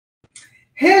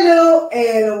Hello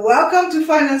and welcome to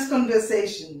Finance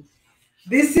Conversation.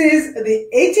 This is the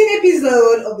 18th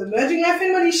episode of the Merging Life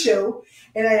and Money Show,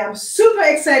 and I am super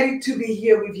excited to be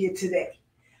here with you today.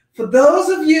 For those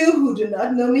of you who do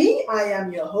not know me, I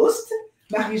am your host,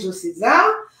 Marie-Jo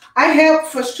César. I help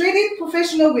frustrated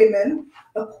professional women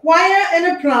acquire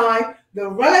and apply the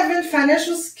relevant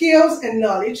financial skills and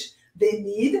knowledge they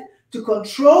need to take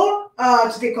control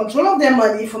of their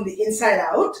money from the inside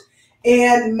out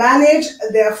and manage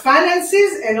their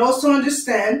finances, and also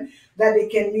understand that they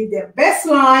can live their best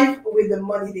life with the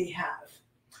money they have.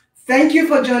 Thank you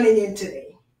for joining in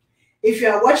today. If you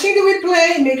are watching the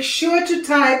replay, make sure to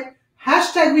type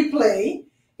 #replay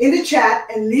in the chat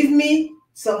and leave me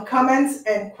some comments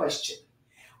and questions.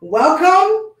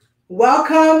 Welcome,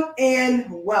 welcome, and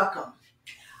welcome.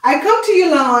 I come to you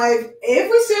live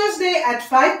every Thursday at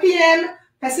 5 p.m.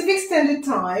 Pacific Standard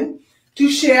Time to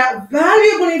share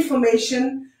valuable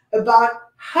information about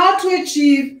how to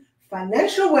achieve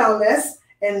financial wellness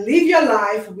and live your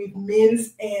life with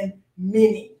means and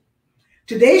meaning.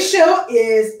 Today's show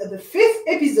is the 5th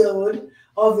episode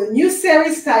of the new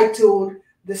series titled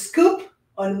The Scoop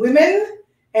on Women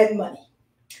and Money.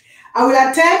 I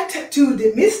will attempt to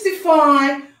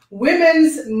demystify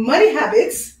women's money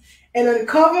habits and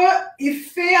uncover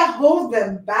if fear holds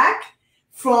them back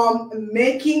from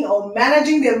making or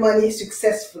managing their money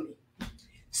successfully.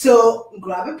 So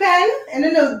grab a pen and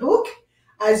a notebook,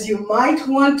 as you might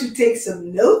want to take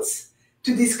some notes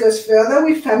to discuss further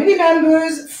with family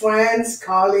members, friends,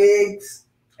 colleagues,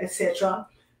 etc.,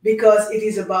 because it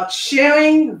is about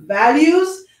sharing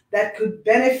values that could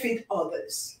benefit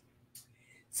others.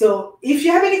 So if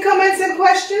you have any comments and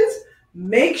questions,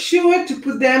 make sure to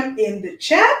put them in the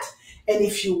chat. And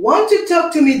if you want to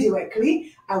talk to me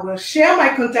directly, I will share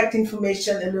my contact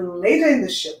information a little later in the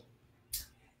show.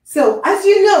 So, as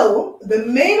you know, the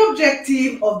main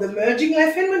objective of the Merging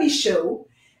Life and Money Show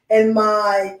and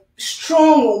my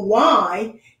strong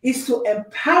why is to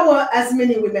empower as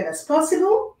many women as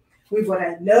possible with what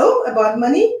I know about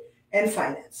money and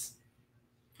finance.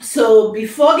 So,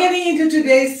 before getting into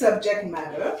today's subject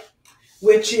matter,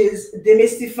 which is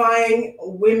demystifying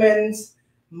women's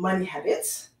money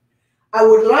habits, I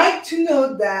would like to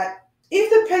note that if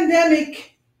the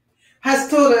pandemic has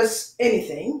taught us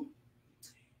anything,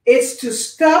 it's to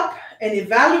stop and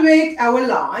evaluate our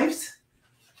lives,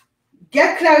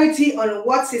 get clarity on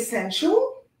what's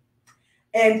essential,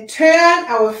 and turn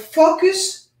our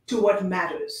focus to what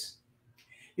matters.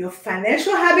 Your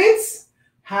financial habits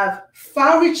have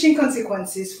far-reaching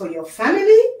consequences for your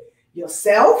family,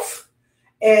 yourself,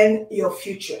 and your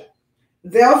future.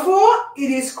 Therefore,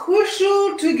 it is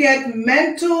crucial to get your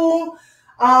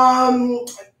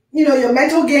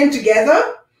mental game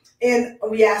together and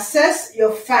reassess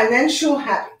your financial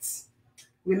habits.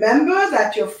 Remember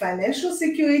that your financial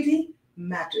security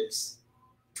matters.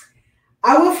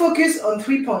 I will focus on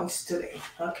 3 points today,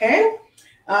 okay?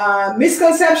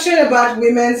 Misconception about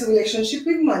women's relationship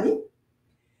with money,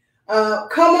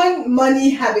 common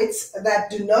money habits that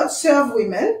do not serve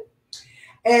women,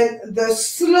 and the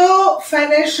slow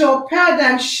financial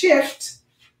paradigm shift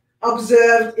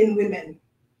observed in women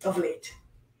of late.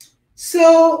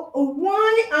 So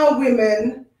why are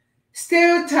women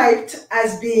stereotyped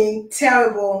as being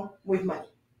terrible with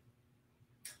money?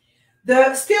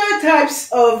 The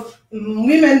stereotypes of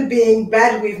women being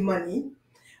bad with money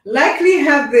likely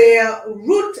have their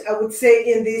root, I would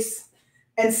say, in this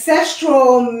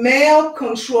ancestral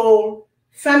male-controlled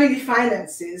family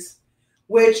finances,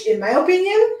 which, in my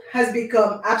opinion, has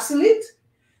become obsolete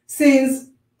since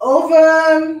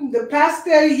over the past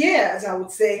 30 years, I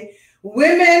would say,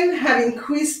 women have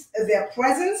increased their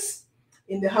presence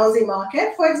in the housing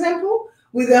market, for example,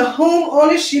 with the home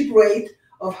ownership rate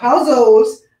of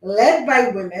households led by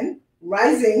women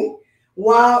rising,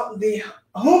 while the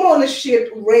home ownership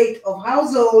rate of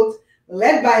households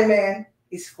led by men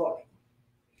is falling.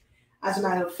 As a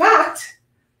matter of fact,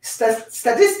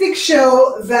 statistics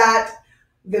show that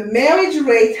the marriage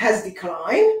rate has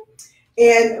declined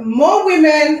and more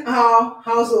women are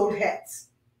household heads.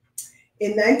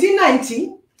 In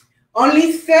 1990,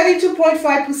 only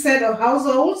 32.5% of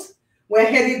households were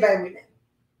headed by women.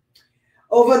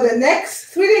 Over the next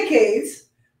 3 decades,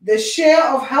 the share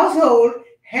of households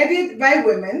headed by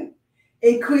women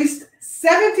increased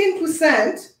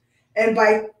 17%, and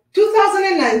by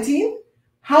 2019,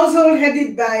 households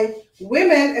headed by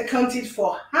women accounted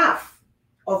for half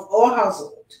of all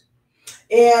households.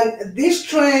 And this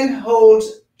trend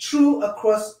holds true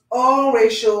across all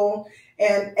racial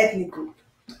and ethnic groups,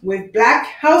 with Black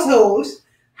households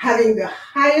having the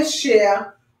highest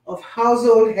share of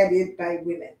households headed by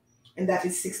women, and that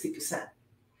is 60%.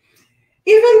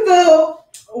 Even though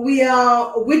we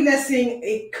are witnessing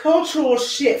a cultural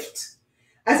shift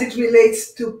as it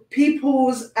relates to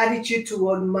people's attitude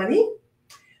toward money,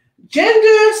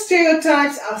 gender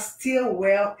stereotypes are still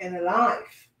well and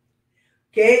alive.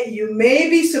 Okay, you may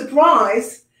be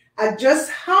surprised at just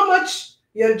how much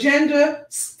your gender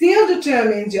still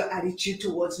determines your attitude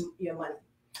towards your money.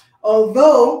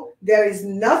 Although there is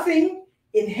nothing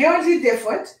inherently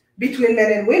different between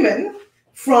men and women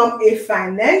from a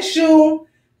financial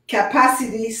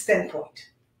capacity standpoint.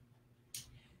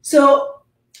 So,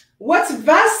 what's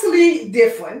vastly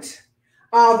different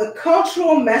are the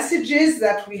cultural messages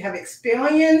that we have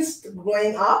experienced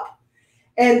growing up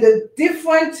and the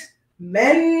different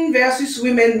men versus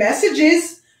women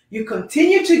messages you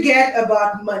continue to get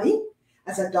about money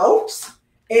as adults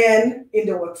and in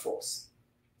the workforce.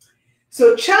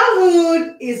 So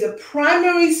childhood is a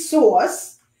primary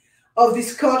source of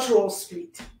this cultural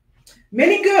split.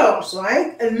 Many girls,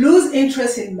 right, lose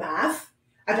interest in math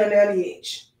at an early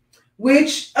age,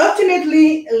 which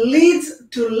ultimately leads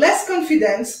to less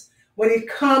confidence when it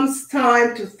comes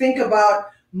time to think about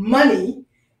money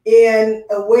in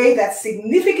a way that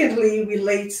significantly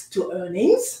relates to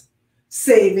earnings,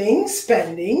 saving,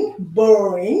 spending,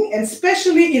 borrowing, and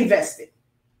especially investing.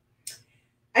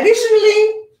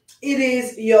 Additionally, it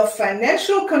is your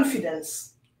financial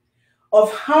confidence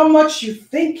of how much you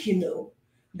think you know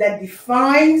that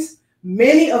defines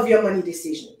many of your money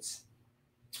decisions.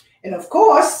 And of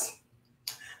course,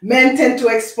 men tend to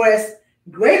express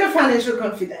greater financial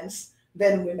confidence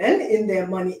than women in their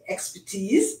money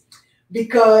expertise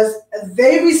because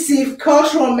they receive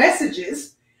cultural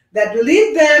messages that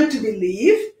lead them to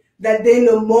believe that they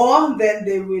know more than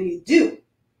they really do.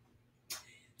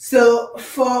 So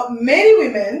for many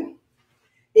women,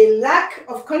 a lack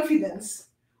of confidence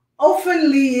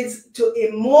often leads to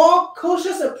a more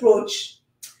cautious approach.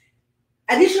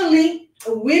 Additionally,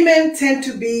 women tend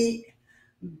to be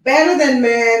better than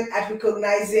men at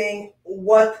recognizing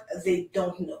what they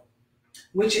don't know,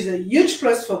 which is a huge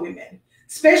plus for women,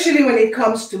 especially when it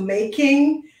comes to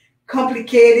making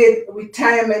complicated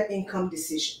retirement income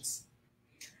decisions.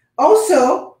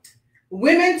 Also,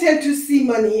 women tend to see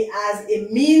money as a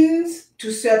means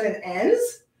to certain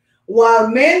ends, while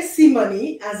men see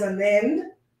money as an end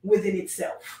within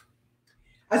itself.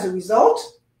 As a result,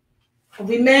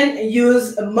 women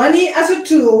use money as a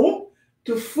tool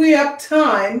to free up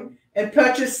time and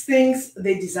purchase things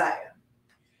they desire.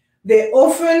 They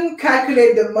often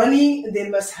calculate the money they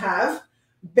must have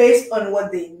based on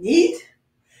what they need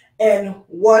and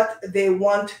what they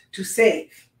want to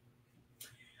save.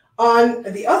 On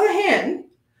the other hand,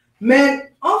 men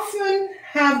often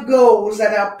have goals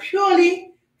that are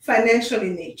purely financial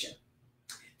in nature.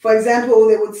 For example,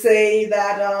 they would say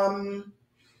that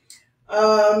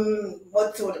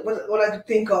what I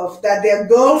think of, that their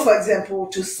goal, for example,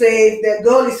 their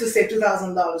goal is to save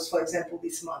 $2,000, for example,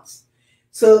 this month.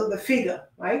 So the figure,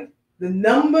 right? The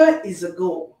number is a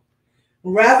goal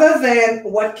rather than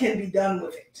what can be done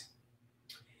with it.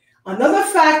 Another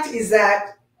fact is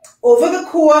that over the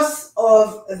course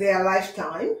of their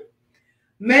lifetime,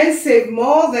 men save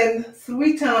more than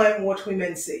 3 times what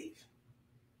women save.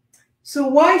 So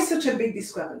why such a big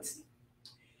discrepancy?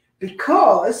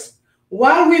 Because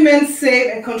while women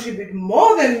save and contribute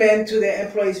more than men to their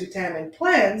employees' retirement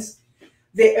plans,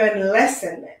 they earn less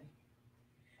than men.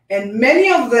 And many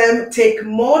of them take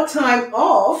more time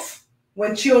off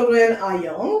when children are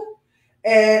young,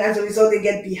 and as a result, they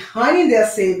get behind in their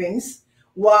savings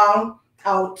while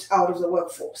out of the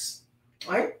workforce,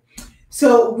 right?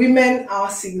 So women are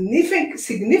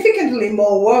significantly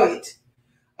more worried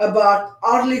about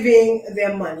outliving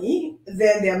their money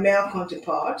than their male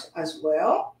counterpart, as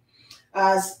well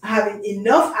as having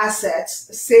enough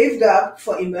assets saved up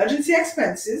for emergency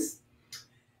expenses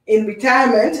in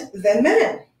retirement than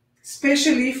men,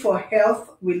 especially for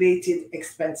health-related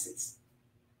expenses.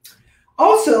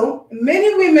 Also,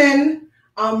 many women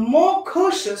are more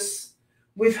cautious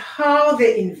with how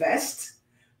they invest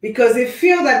because they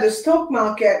feel that the stock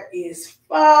market is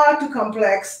far too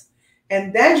complex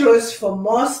and dangerous for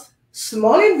most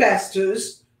small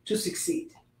investors to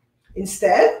succeed.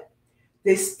 Instead,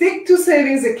 they stick to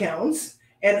savings accounts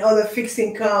and other fixed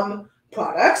income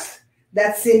products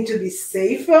that seem to be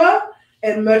safer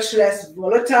and much less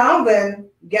volatile than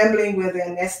gambling with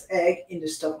their nest egg in the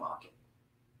stock market.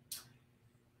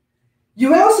 You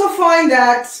will also find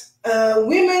that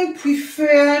women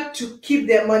prefer to keep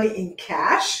their money in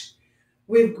cash,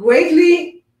 which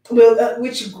really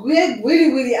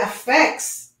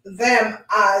affects them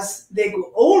as they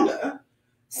grow older,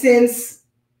 since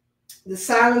the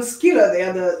silent killer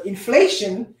there, the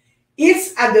inflation,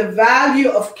 eats at the value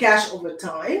of cash over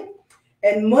time,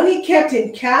 and money kept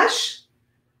in cash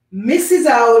misses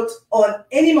out on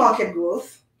any market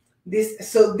growth.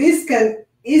 This can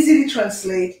easily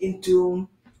translate into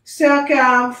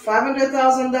circa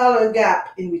 $500,000 gap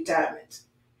in retirement.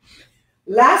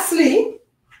 Lastly,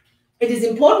 it is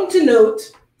important to note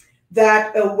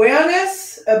that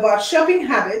awareness about shopping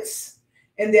habits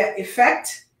and their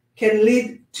effect can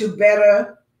lead to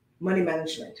better money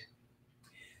management.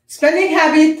 Spending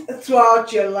habits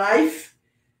throughout your life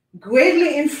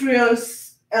greatly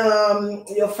influence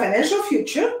your financial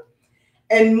future,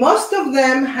 and most of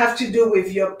them have to do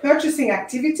with your purchasing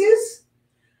activities.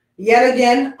 Yet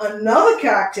again, another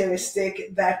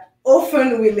characteristic that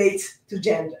often relates to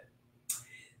gender.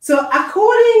 So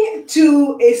according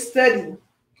to a study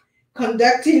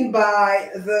conducted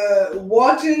by the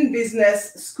Wharton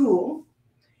Business School,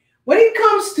 when it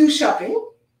comes to shopping,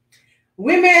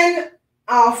 women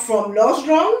are from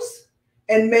Nordstrom's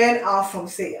and men are from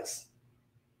Sears.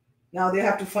 Now they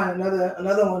have to find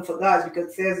another one for guys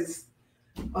because Sears is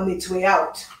on its way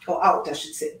out, or out, I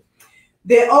should say.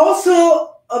 They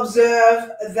also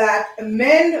observe that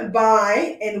men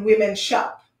buy and women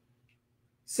shop.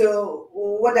 So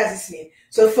what does this mean?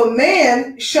 So for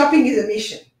men, shopping is a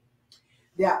mission.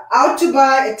 They are out to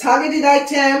buy a targeted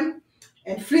item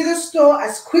and flee the store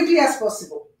as quickly as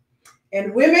possible.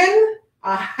 And women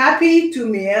are happy to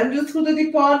meander through the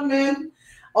department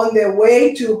on their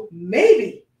way to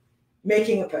maybe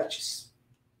making a purchase.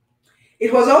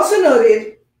 It was also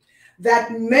noted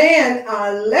that men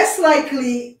are less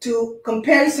likely to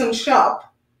comparison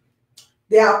shop.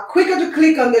 They are quicker to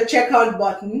click on the checkout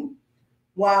button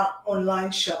while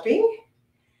online shopping,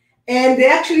 and they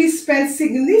actually spend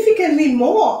significantly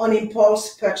more on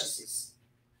impulse purchases.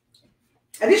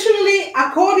 Additionally,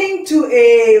 according to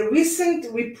a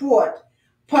recent report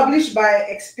published by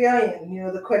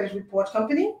Experian, the credit report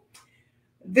company,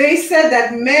 they said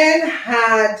that men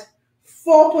had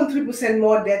 4.3%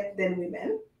 more debt than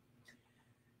women,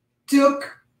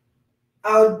 took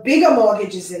out bigger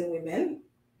mortgages than women,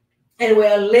 and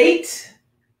were late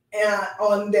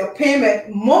on their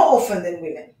payment more often than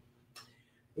women.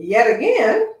 Yet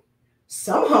again,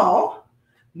 somehow,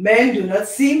 men do not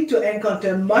seem to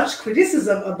encounter much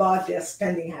criticism about their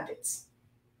spending habits.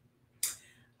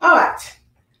 All right,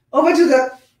 over to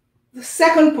the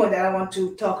second point that I want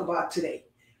to talk about today: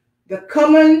 the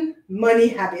common money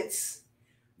habits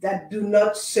that do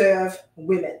not serve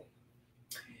women.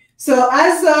 So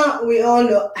as we all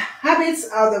know, habits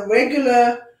are the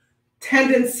regular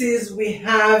tendencies we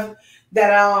have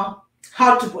that are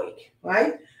hard to break,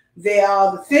 right? They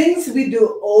are the things we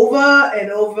do over and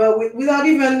over without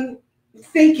even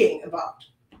thinking about.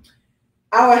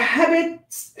 Our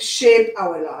habits shape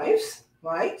our lives,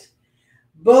 right?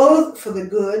 Both for the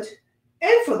good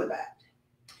and for the bad.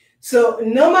 So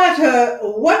no matter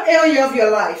what area of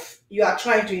your life you are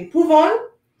trying to improve on,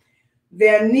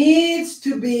 there needs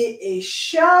to be a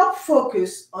sharp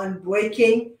focus on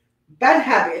breaking bad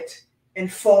habits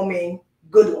and forming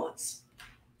good ones.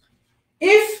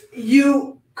 If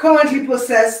you currently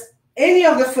possess any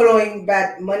of the following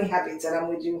bad money habits that I'm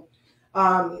going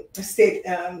to state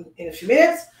in a few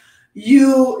minutes,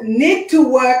 you need to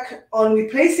work on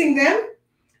replacing them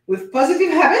with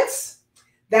positive habits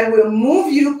that will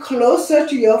move you closer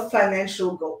to your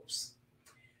financial goals.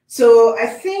 So I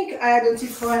think I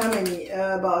identified how many?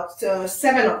 About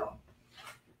 7 of them.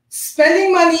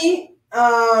 Spending money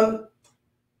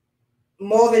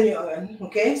more than you earn,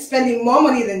 okay? Spending more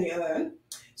money than you earn.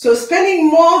 So spending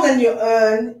more than you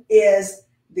earn is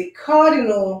the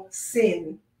cardinal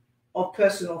sin of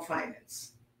personal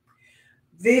finance.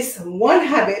 This one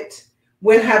habit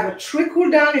will have a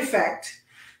trickle-down effect,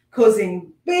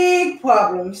 causing big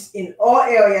problems in all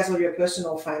areas of your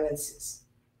personal finances.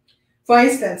 For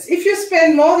instance, if you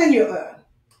spend more than you earn,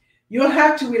 you'll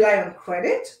have to rely on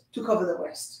credit to cover the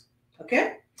rest,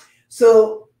 okay?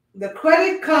 So the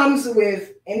credit comes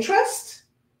with interest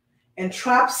and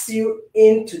traps you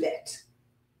into debt.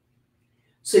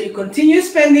 So you continue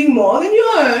spending more than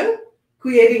you earn,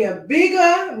 creating a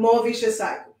bigger, more vicious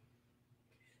cycle.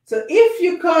 So if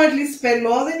you currently spend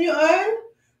more than you earn,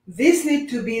 this needs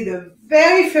to be the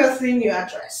very first thing you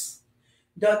address.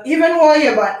 Don't even worry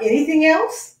about anything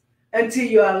else until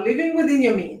you are living within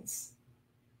your means.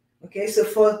 Okay, so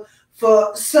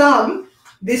for some,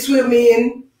 this will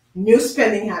mean new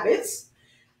spending habits.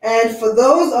 And for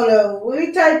those on a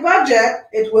really tight budget,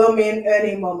 it will mean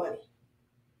earning more money.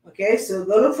 Okay, so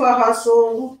go look for a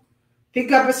hustle,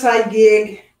 pick up a side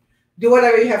gig, do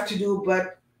whatever you have to do,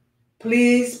 but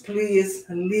please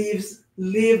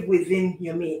live within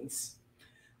your means.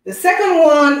 The second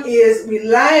one is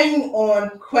relying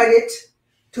on credit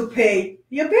to pay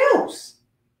your bills.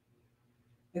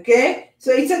 Okay,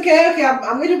 so it's okay. Okay,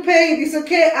 I'm going to pay. It's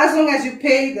okay as long as you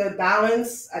pay the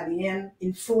balance at the end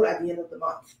in full at the end of the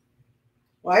month,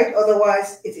 right?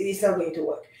 Otherwise, it is not going to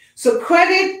work. So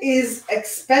credit is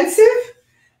expensive,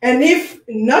 and if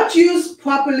not used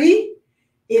properly,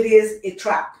 it is a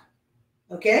trap.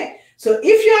 Okay, so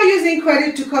if you are using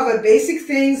credit to cover basic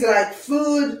things like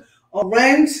food or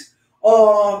rent,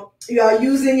 or you are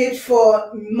using it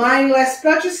for mindless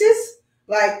purchases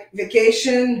like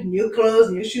vacation, new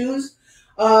clothes, new shoes,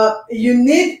 you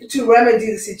need to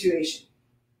remedy the situation.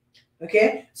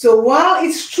 Okay, so while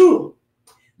it's true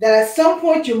that at some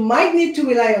point you might need to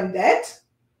rely on debt,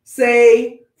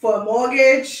 say for a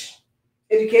mortgage,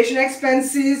 education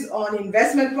expenses, on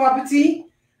investment property,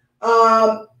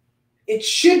 it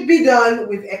should be done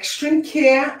with extreme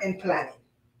care and planning.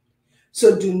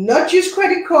 So do not use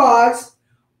credit cards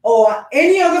or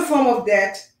any other form of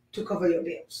debt to cover your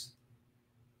bills.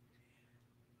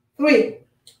 3,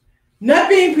 not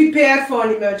being prepared for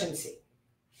an emergency.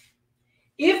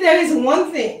 If there is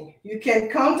one thing you can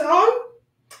count on,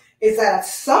 is that at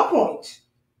some point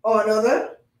or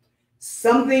another,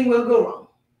 something will go wrong.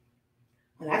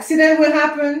 An accident will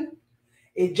happen,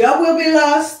 a job will be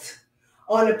lost,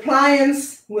 or an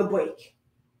appliance will break.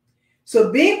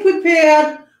 So being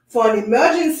prepared for an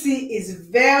emergency is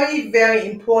very, very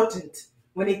important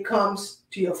when it comes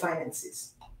to your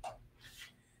finances.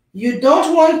 You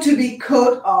don't want to be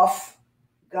caught off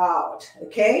guard,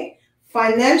 okay?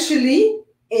 Financially,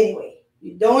 anyway,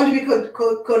 you don't want to be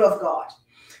caught off guard.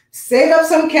 Save up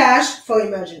some cash for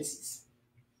emergencies.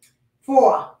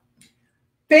 4,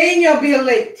 paying your bill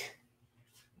late,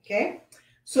 okay?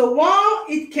 So while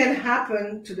it can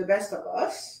happen to the best of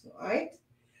us, right?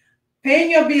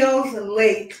 Paying your bills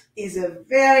late is a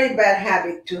very bad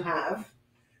habit to have,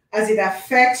 as it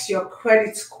affects your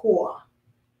credit score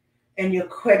and your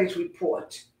credit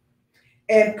report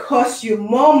and costs you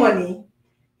more money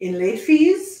in late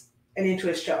fees and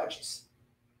interest charges.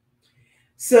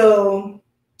 So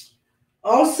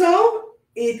also,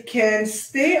 it can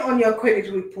stay on your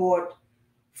credit report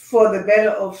for the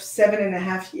better of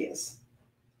 7.5 years.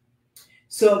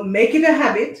 So make it a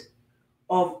habit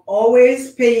of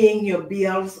always paying your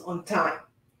bills on time.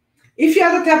 If you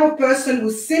are the type of person who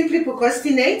simply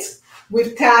procrastinates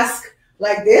with tasks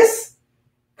like this,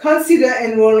 consider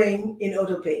enrolling in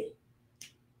autopay.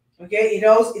 Okay,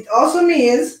 it also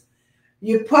means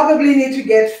you probably need to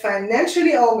get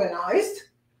financially organized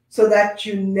so that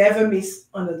you never miss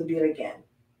another bill again.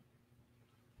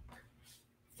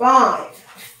 5,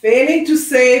 failing to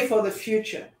save for the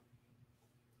future.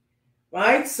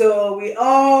 Right? So we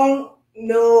all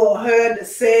know or heard the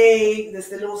saying, there's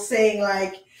the little saying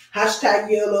like hashtag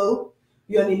YOLO,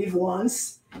 you only live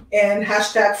once, and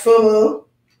hashtag FOMO,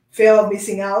 fear of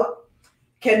missing out,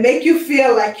 can make you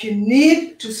feel like you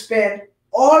need to spend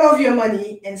all of your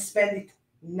money and spend it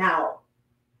now.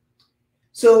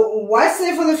 So why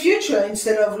save for the future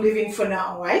instead of living for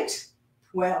now, right?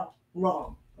 Well,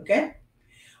 wrong, okay?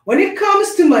 When it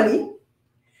comes to money,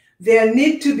 there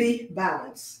need to be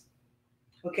balance,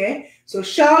 okay? So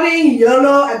shouting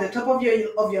YOLO at the top of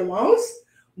your lungs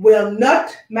will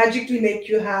not magically make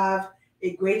you have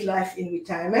a great life in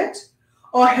retirement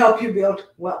or help you build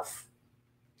wealth.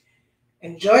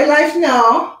 Enjoy life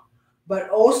now, but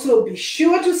also be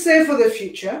sure to save for the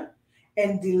future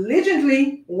and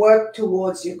diligently work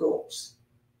towards your goals.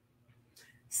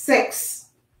 6,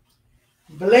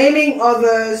 blaming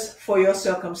others for your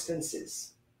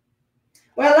circumstances.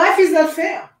 Well, life is not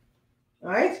fair,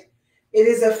 right? It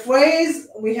is a phrase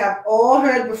we have all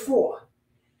heard before,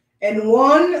 and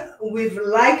one we've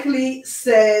likely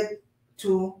said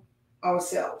to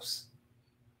ourselves.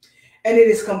 And it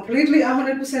is completely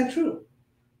 100% true.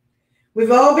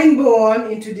 We've all been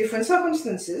born into different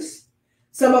circumstances,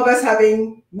 some of us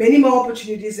having many more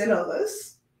opportunities than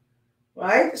others,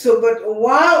 right? So, but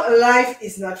while life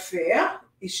is not fair,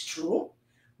 it's true,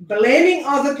 blaming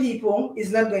other people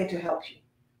is not going to help you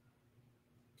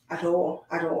at all,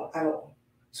 at all, at all.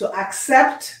 So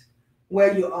accept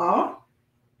where you are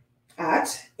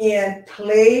at and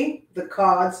play the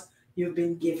cards you've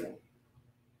been given.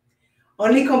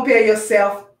 Only compare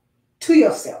yourself to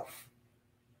yourself.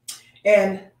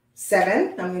 And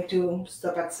 7, I'm going to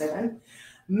stop at 7,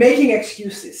 making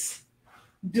excuses.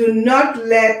 Do not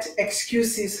let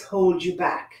excuses hold you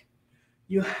back.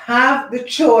 You have the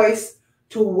choice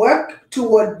to work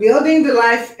toward building the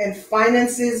life and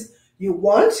finances you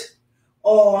want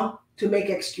or to make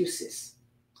excuses,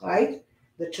 right?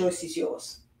 The choice is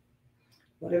yours.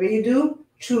 Whatever you do,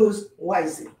 choose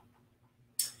wisely.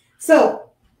 So,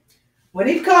 when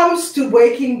it comes to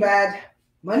breaking bad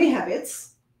money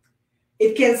habits,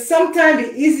 it can sometimes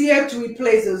be easier to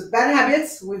replace those bad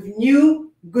habits with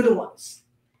new good ones.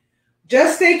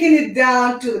 Just taking it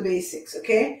down to the basics,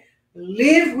 okay?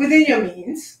 Live within your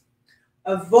means,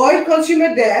 avoid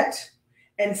consumer debt,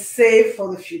 and save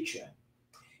for the future.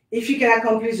 If you can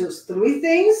accomplish those three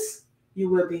things, you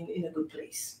will be in a good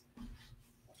place.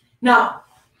 Now,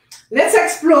 let's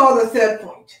explore the third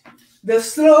point, the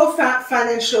slow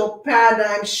financial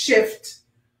paradigm shift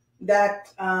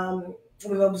that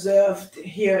we've observed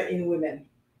here in women.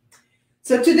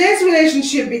 So today's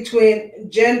relationship between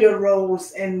gender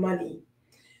roles and money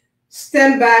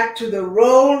stem back to the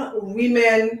role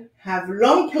women have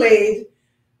long played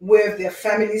with their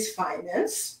family's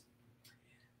finance.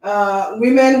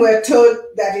 Women were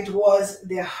taught that it was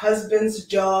their husband's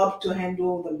job to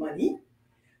handle the money.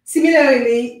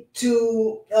 Similarly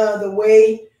to the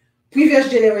way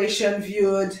previous generation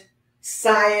viewed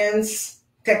science,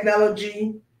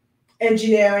 technology,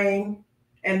 engineering,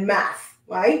 and math,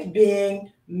 right,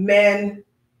 being men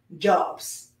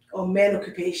jobs or men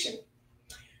occupation.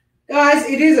 Guys,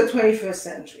 it is the 21st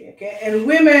century, okay, and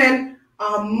women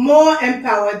are more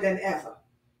empowered than ever.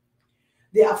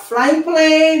 They are flying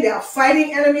planes, they are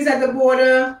fighting enemies at the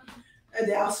border,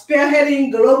 they are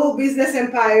spearheading global business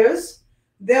empires.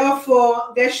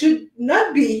 Therefore, there should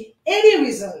not be any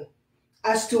reason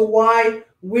as to why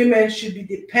women should be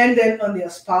dependent on their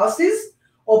spouses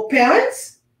or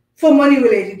parents for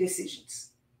money-related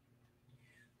decisions.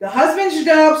 The husband's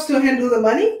job is to handle the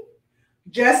money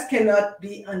just cannot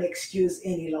be an excuse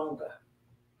any longer.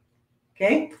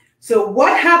 Okay? So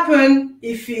what happens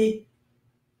if he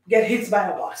get hit by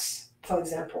a bus, for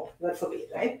example, God forbid,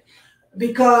 right?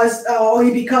 Because, or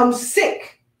he becomes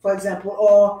sick, for example,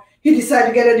 or he decides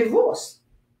to get a divorce.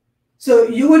 So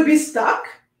you would be stuck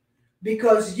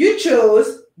because you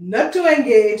chose not to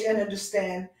engage and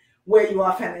understand where you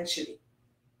are financially.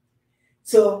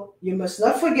 So you must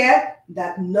not forget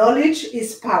that knowledge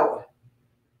is power.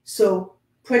 So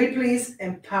pretty please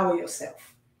empower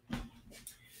yourself.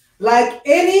 Like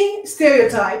any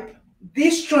stereotype,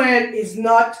 this trend is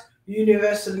not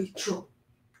universally true,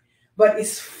 but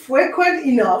it's frequent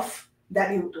enough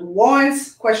that it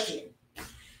warrants questioning.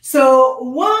 So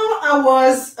while I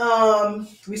was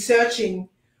researching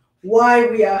why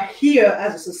we are here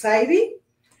as a society,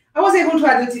 I was able to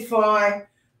identify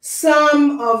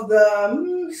some of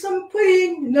the, some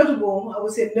pretty notable, I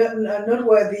would say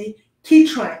noteworthy key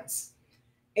trends.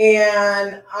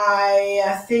 And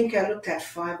I think I looked at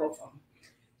 5 of them.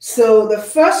 So the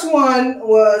first one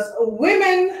was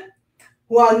women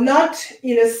who are not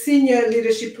in a senior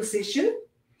leadership position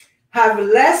have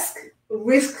less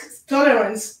risk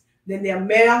tolerance than their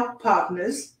male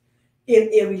partners in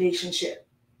a relationship.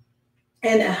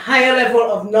 And a higher level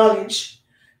of knowledge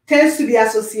tends to be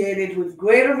associated with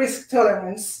greater risk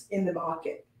tolerance in the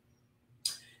market.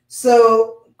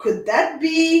 So could that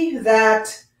be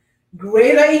that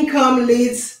greater income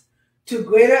leads to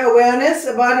greater awareness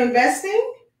about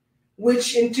investing,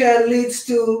 which in turn leads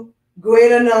to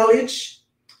greater knowledge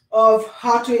of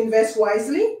how to invest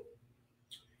wisely?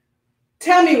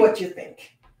 Tell me what you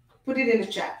think. Put it in the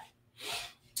chat.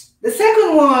 The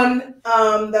second one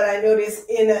that I noticed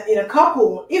in a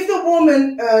couple, if the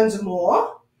woman earns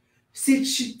more,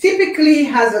 she typically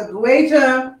has a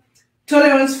greater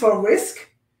tolerance for risk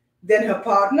than her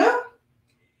partner.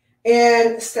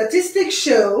 And statistics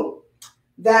show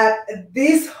that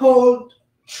this holds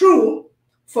true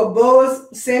for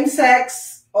both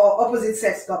same-sex or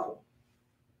opposite-sex couple.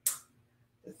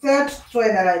 The third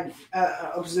trend that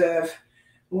I observe,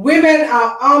 women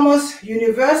are almost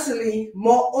universally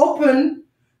more open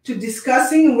to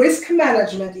discussing risk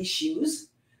management issues,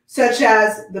 such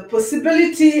as the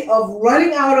possibility of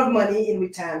running out of money in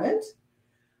retirement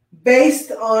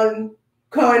based on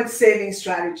current saving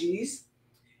strategies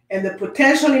and the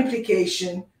potential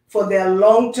implication for their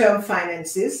long-term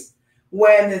finances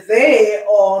when they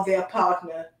or their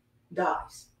partner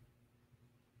dies.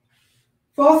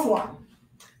 Fourth one,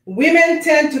 women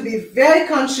tend to be very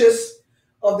conscious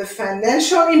of the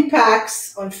financial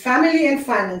impacts on family and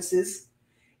finances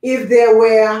if there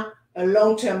were a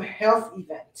long-term health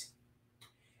event.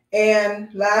 And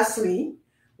lastly,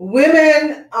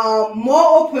 women are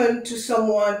more open to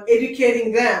someone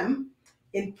educating them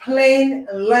in plain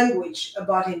language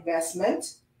about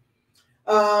investment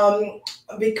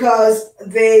because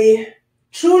they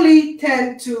truly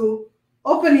tend to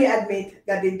openly admit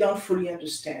that they don't fully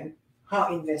understand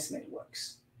how investment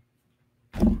works.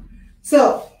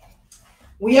 So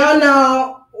we are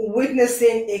now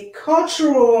witnessing a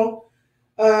cultural,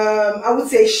 I would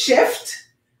say, shift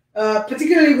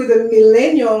particularly with the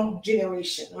millennial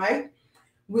generation, right?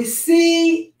 We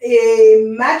see a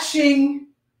matching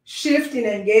shift in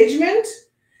engagement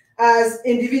as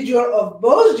individuals of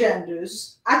both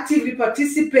genders actively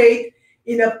participate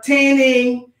in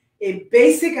obtaining a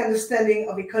basic understanding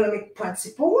of economic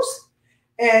principles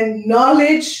and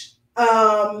knowledge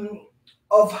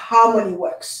of how money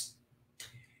works.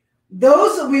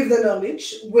 Those with the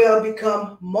knowledge will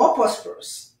become more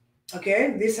prosperous.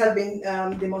 Okay, this has been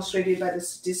demonstrated by the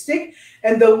statistic,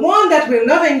 and the one that will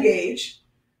not engage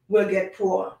will get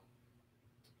poorer.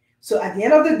 So at the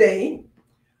end of the day,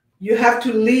 you have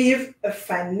to live a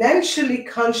financially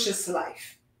conscious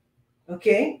life.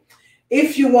 Okay,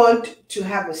 if you want to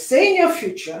have a say in your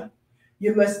future,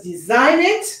 you must design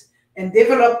it and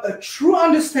develop a true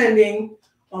understanding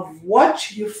of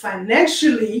what you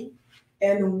financially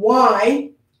and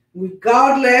why,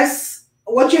 regardless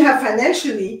what you have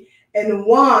financially and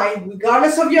why,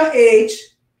 regardless of your age,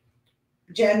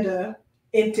 gender,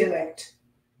 intellect,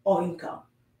 or income.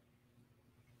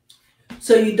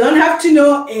 So you don't have to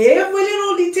know every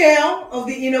little detail of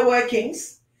the inner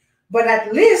workings, but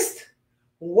at least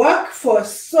work for a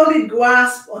solid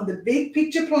grasp on the big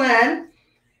picture plan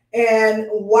and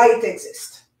why it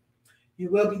exists. You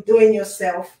will be doing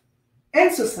yourself and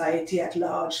society at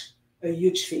large a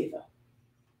huge favor.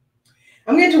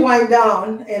 I'm going to wind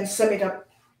down and sum it up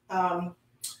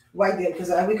right there because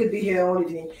we could be here all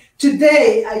evening.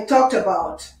 Today, I talked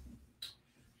about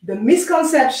the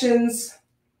misconceptions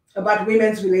about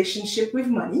women's relationship with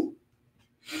money,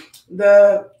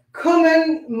 the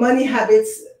common money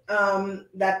habits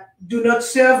that do not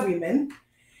serve women,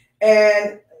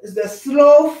 and the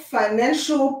slow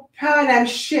financial paradigm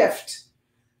shift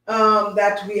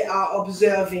that we are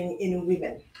observing in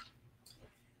women.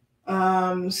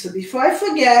 So before I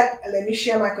forget, let me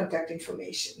share my contact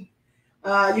information.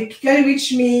 You can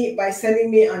reach me by sending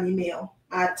me an email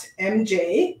at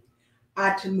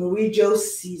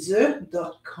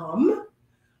mj@mariejocesar.com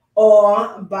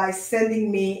or by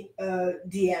sending me a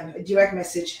DM, a direct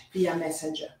message via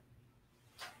Messenger.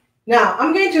 Now,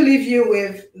 I'm going to leave you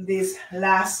with these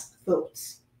last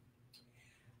thoughts.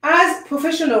 As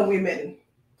professional women,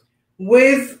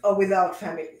 with or without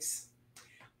families,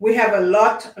 we have a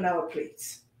lot on our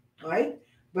plates, right?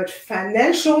 But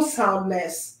financial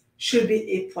soundness should be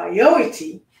a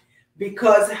priority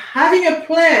because having a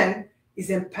plan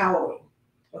is empowering,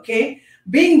 okay?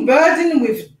 Being burdened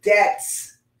with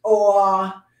debts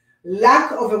or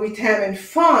lack of a retirement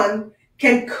fund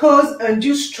can cause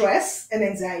undue stress and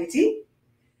anxiety,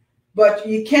 but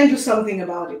you can do something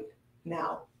about it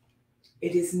now.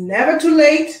 It is never too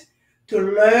late to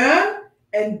learn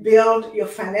and build your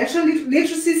financial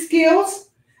literacy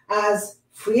skills, as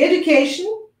free education,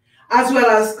 as well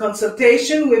as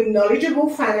consultation with knowledgeable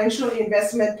financial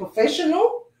investment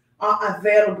professionals are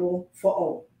available for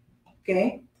all,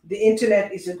 okay? The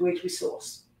internet is a great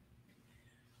resource.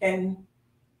 And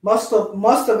most of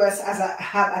us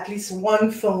have at least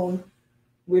one phone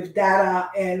with data,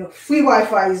 and free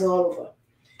Wi-Fi is all over.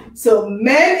 So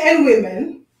men and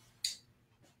women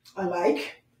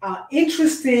alike are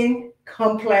interesting,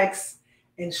 complex,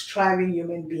 and striving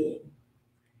human beings.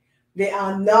 They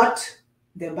are not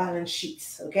their balance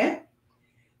sheets, okay?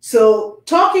 So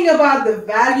talking about the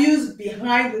values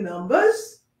behind the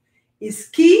numbers is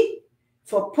key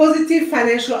for positive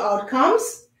financial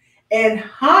outcomes, and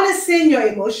harnessing your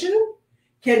emotion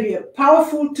can be a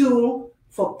powerful tool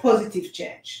for positive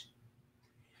change.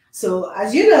 So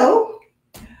as you know,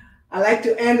 I like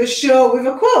to end the show with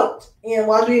a quote. And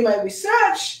while doing my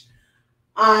research,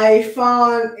 I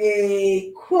found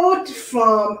a quote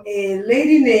from a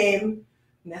lady named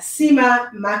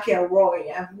Nassima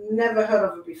McElroy. I've never heard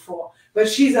of her before, but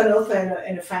she's an author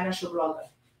and a financial blogger.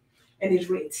 And it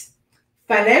reads,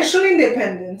 "Financial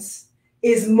independence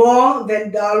is more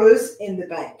than dollars in the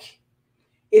bank.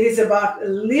 It is about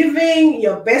living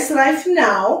your best life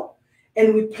now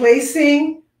and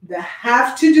replacing the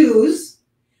have-to-dos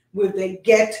with the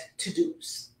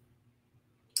get-to-dos."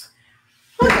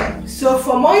 Okay, so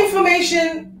for more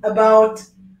information about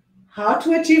how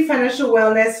to achieve financial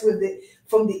wellness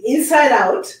from the inside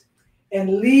out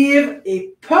and live a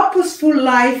purposeful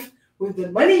life with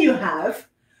the money you have,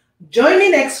 join me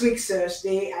next week,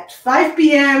 Thursday at 5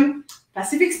 p.m.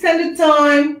 Pacific Standard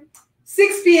Time,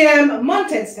 6 p.m.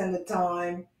 Mountain Standard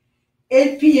Time,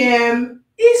 8 p.m.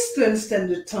 Eastern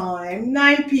Standard Time,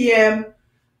 9 p.m.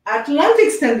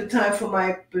 Atlantic Standard Time for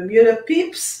my Bermuda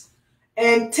peeps,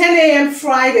 and 10 a.m.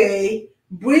 Friday,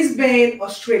 Brisbane,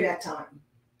 Australia time.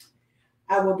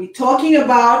 I will be talking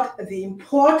about the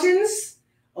importance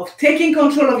of taking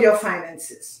control of your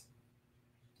finances.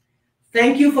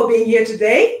 Thank you for being here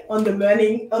today on the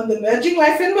Merging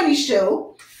Life and Money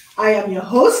Show. I am your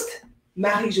host,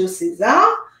 Marie-Jo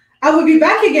César. I will be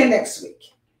back again next week.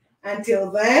 Until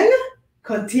then,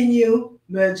 continue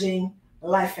merging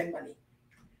life and money.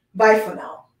 Bye for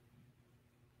now.